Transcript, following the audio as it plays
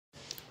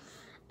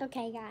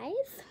Okay,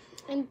 guys,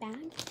 I'm back,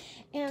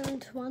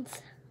 and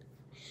once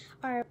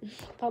our let's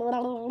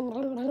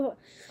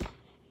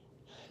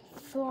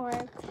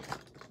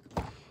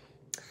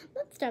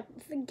start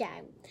this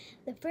again.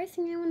 The first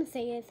thing I want to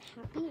say is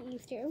Happy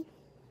Easter.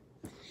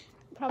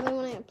 Probably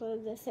when I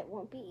upload this, it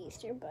won't be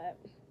Easter, but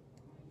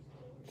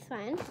it's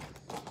fine.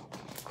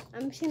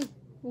 I'm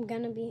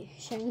gonna be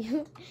showing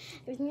you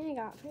everything I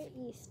got for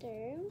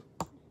Easter.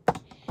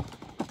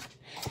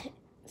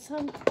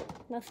 So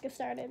let's get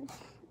started.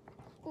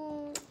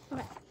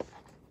 Okay,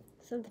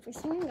 so the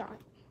first thing I got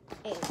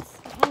is,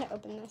 I had to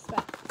open this,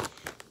 but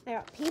I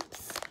got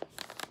Peeps.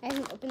 I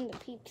haven't opened the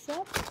Peeps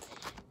yet.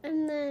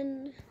 And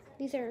then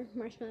these are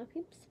marshmallow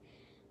Peeps.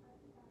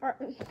 Or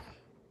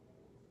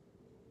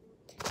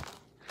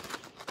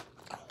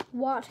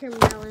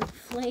watermelon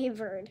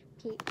flavored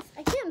Peeps.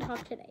 I can't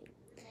talk today.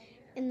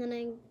 And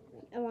then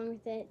along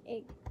with it,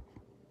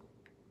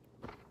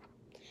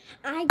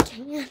 I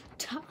can't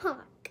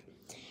talk.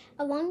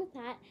 Along with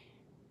that,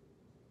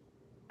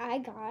 I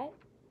got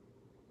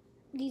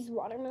these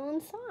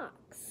watermelon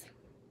socks.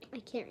 I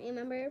can't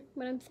remember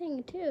what I'm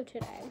saying too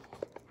today.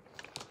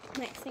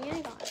 Next thing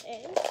I got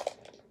is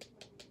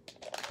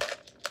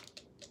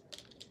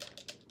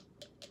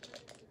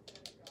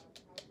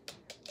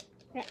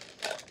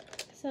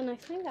so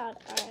next thing I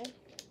got are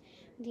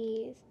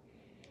these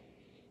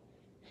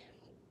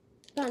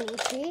bunny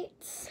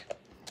treats.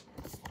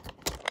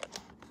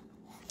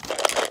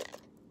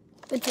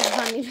 Which are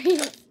bunny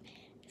treats.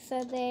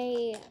 So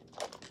they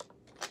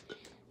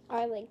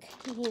are like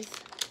these.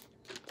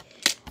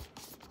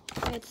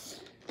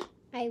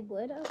 I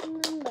would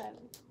open them, but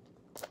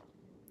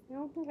I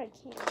don't think I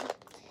can.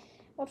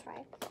 We'll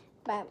try.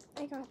 But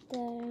I got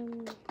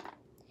them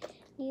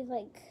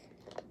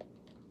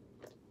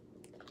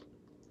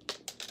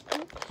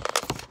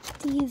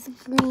these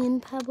green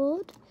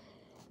pebbled,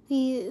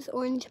 these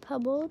orange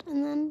pebbled,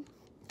 and then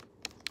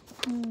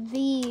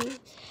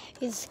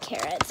these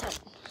carrots.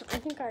 I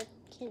think are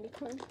candy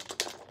corn,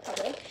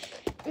 probably.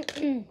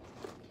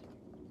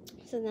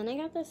 So then I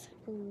got this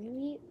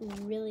really,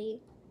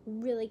 really,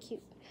 really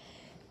cute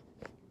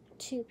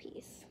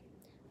 2-piece.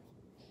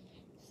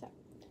 So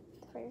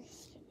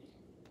first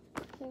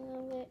thing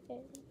of it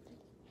is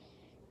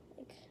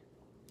like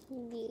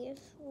these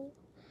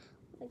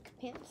like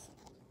pants.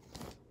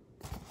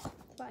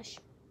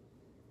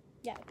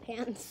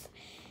 Pants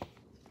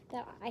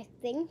that I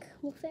think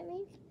will fit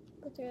me,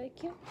 but they're really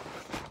cute.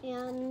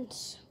 And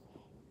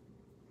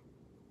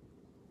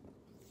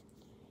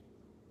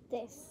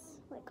this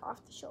like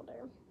off the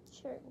shoulder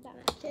shirt that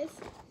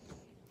matches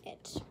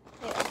it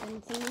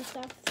opens and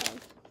stuff. So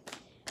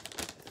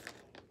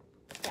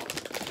yeah,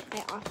 I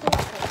also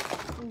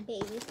got like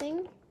baby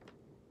thing.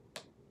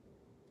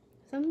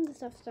 Some of the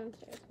stuff's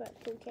downstairs, but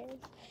who cares?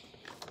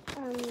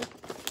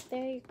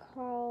 They're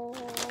called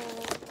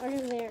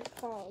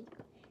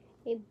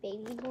a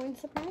baby born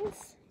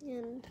surprise,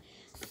 and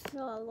a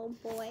little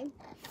boy.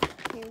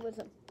 Here was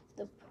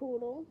the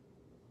poodle,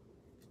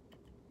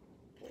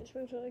 which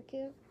was really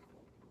cute.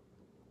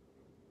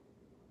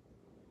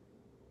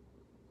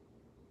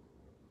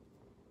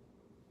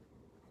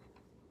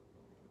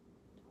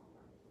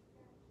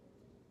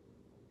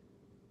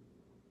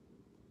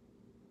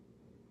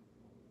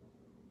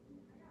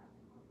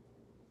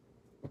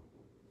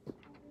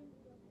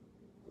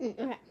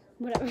 Okay,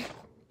 whatever.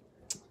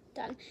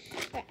 Done.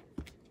 Okay.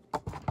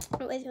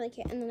 It was really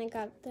cute. And then I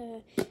got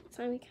the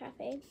Slimy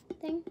Cafe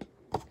thing.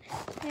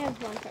 I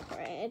have one trick for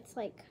it. It's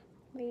like,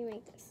 where you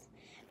make this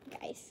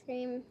like ice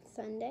cream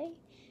sundae,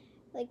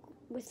 like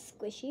with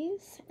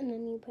squishies, and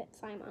then you put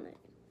slime on it,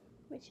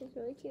 which is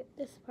really cute.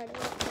 This is part of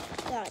it.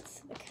 That's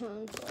the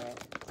cone for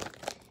it.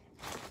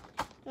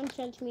 Don't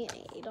judge me,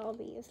 I ate all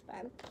these,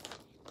 but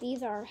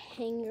these are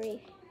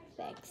Hangry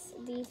Fix.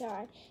 These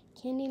are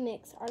candy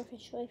mix,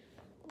 artificially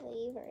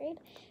flavored.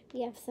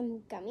 We have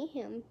some gummy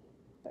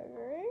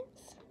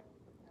hamburgers.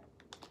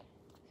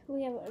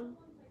 We have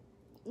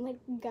like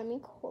gummy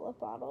cola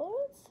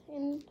bottles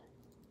and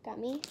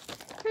gummy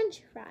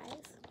crunch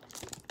fries.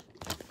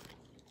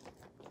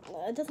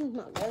 Well, it doesn't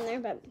smell good in there,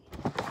 but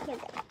they're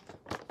good.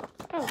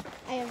 Oh,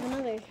 I have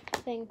another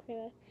thing for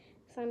the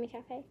Slimy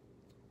Cafe.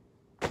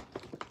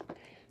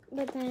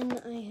 But then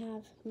I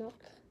have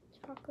milk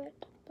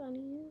chocolate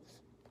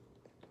bunnies.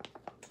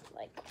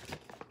 Like,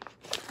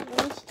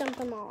 let's dump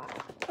them all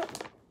out.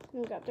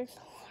 Oh god, there's a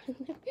lot in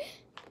there.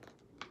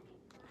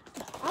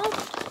 I'll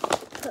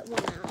put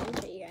one out and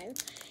show you guys.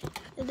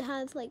 It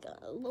has like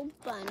a little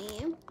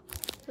bunny.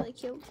 Really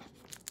cute.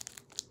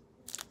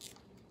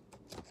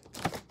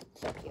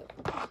 So cute.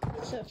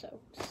 So cute.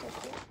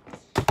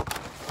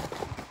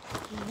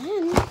 And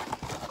then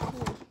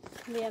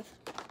we have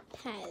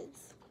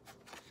Pez.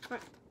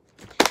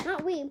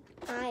 Not we,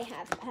 I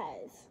have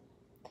Pez.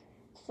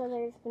 So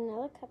there's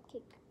vanilla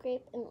cupcake,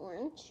 grape, and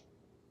orange,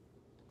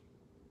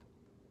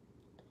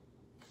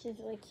 which is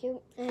really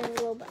cute, and a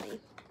little bunny.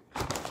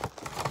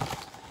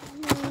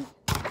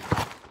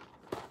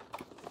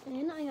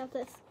 And I got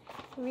this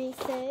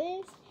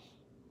Reese's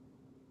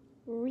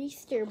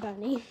Reester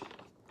bunny.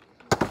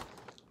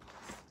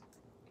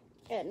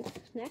 And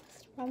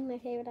next, probably my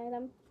favorite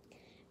item,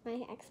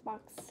 my Xbox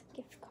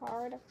gift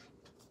card.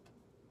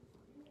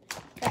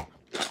 Okay,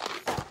 so,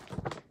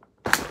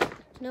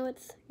 know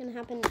what's gonna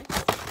happen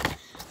next.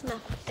 I'm gonna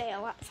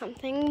fail at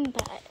something,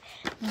 but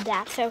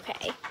that's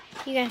okay.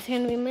 You guys are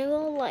gonna be my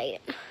little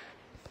light.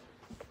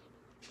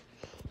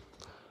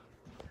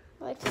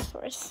 Light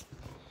source.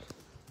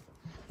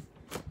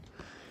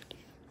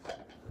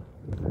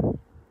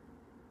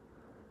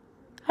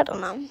 I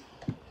don't know.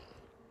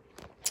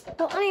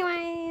 Well,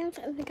 anyways,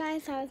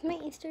 guys, that was my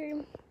Easter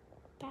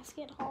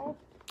basket haul.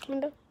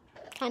 Kind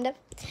of.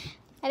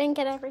 I didn't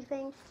get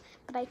everything,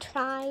 but I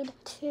tried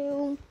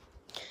to.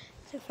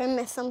 So if I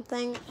missed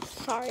something,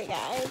 sorry,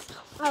 guys.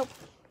 Oh,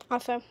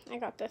 also, I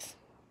got this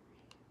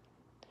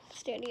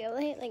studio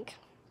light. Like,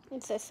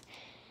 it's this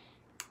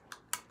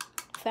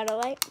photo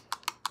light.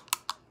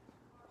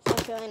 So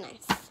it's really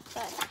nice.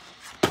 But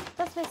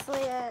that's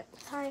basically it.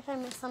 Sorry if I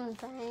missed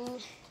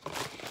something.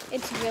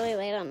 It's really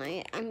late at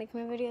night. I make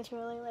my videos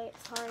really late.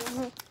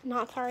 Sorry.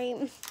 Not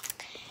sorry.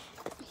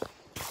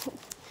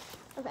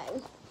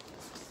 Okay.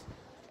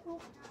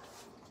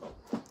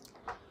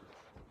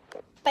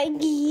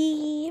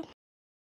 Bye.